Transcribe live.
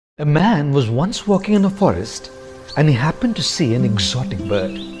A man was once walking in a forest and he happened to see an exotic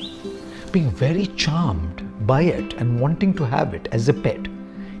bird. Being very charmed by it and wanting to have it as a pet,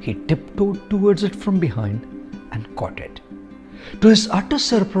 he tiptoed towards it from behind and caught it. To his utter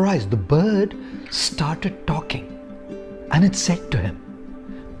surprise, the bird started talking and it said to him,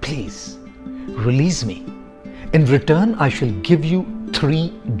 "Please, release me. In return, I shall give you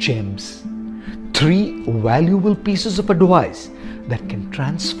 3 gems, 3 valuable pieces of advice that can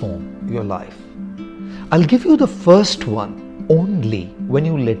transform your life. I'll give you the first one only when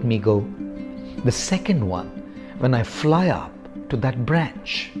you let me go. The second one when I fly up to that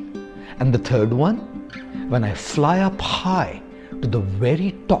branch. And the third one when I fly up high to the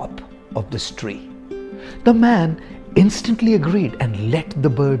very top of this tree." The man instantly agreed and let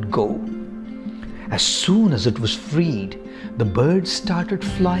the bird go. As soon as it was freed, the bird started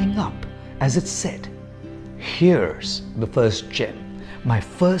flying up as it said, "Here's the first gem, my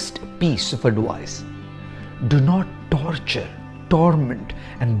first piece of advice. Do not torture, torment,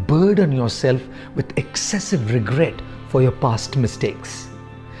 and burden yourself with excessive regret for your past mistakes."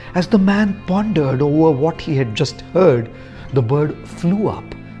 As the man pondered over what he had just heard, the bird flew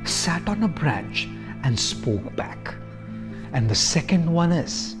up, sat on a branch, and spoke back. And the second one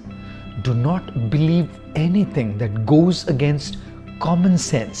is, do not believe anything that goes against common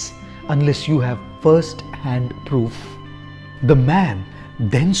sense unless you have first-hand proof. The man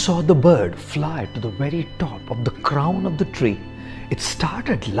then saw the bird fly to the very top of the crown of the tree. It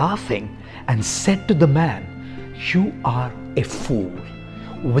started laughing and said to the man, "You are a fool.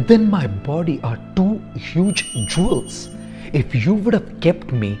 Within my body are 2 huge jewels. If you would have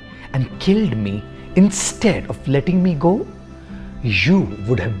kept me and killed me instead of letting me go, you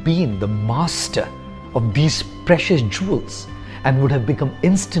would have been the master of these precious jewels and would have become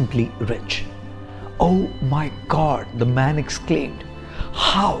instantly rich." "Oh my God," the man exclaimed.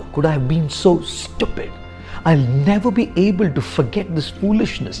 "How could I have been so stupid? I'll never be able to forget this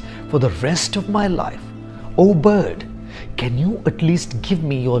foolishness for the rest of my life. Oh bird, can you at least give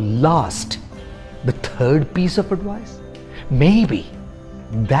me your last, the third piece of advice? Maybe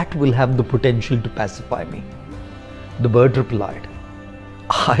that will have the potential to pacify me." The bird replied,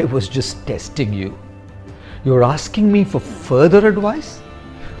 "I was just testing you. You're asking me for further advice?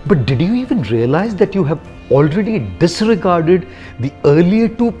 But did you even realize that you have already disregarded the earlier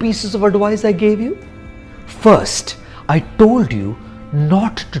 2 pieces of advice I gave you? First, I told you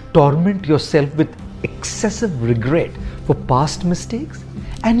not to torment yourself with excessive regret for past mistakes,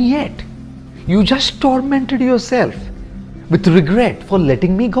 and yet you just tormented yourself with regret for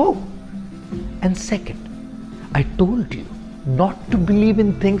letting me go. And second, I told you not to believe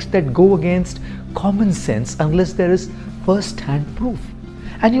in things that go against common sense unless there is first-hand proof,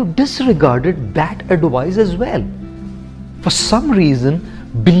 and you disregarded that advice as well, for some reason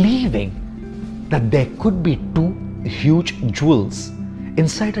believing that there could be 2 huge jewels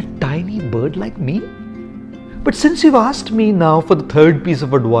inside a tiny bird like me. But since you've asked me now for the third piece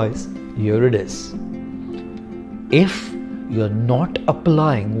of advice, here it is. If you're not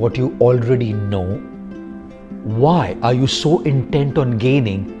applying what you already know, why are you so intent on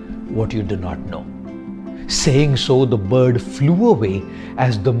gaining what you do not know?" Saying so, the bird flew away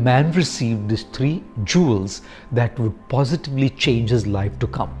as the man received these 3 jewels that would positively change his life to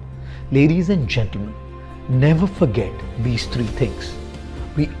come. Ladies and gentlemen, never forget these 3 things.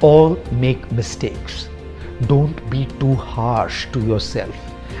 We all make mistakes. Don't be too harsh to yourself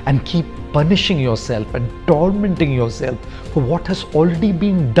and keep punishing yourself and tormenting yourself for what has already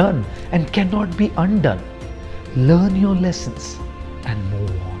been done and cannot be undone. Learn your lessons and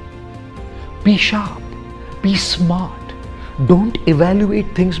move on. Be sharp. Be smart. Don't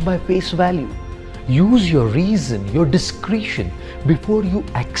evaluate things by face value. Use your reason, your discretion before you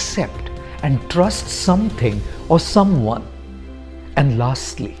accept and trust something or someone. And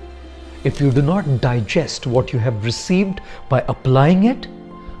lastly, if you do not digest what you have received by applying it,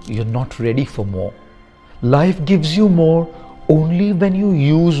 you're not ready for more. Life gives you more only when you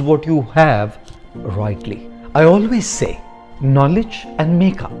use what you have rightly. I always say, knowledge and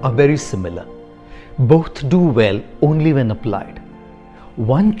makeup are very similar. Both do well only when applied.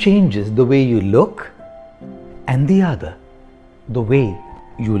 One changes the way you look, and the other, the way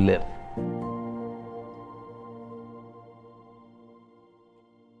you live.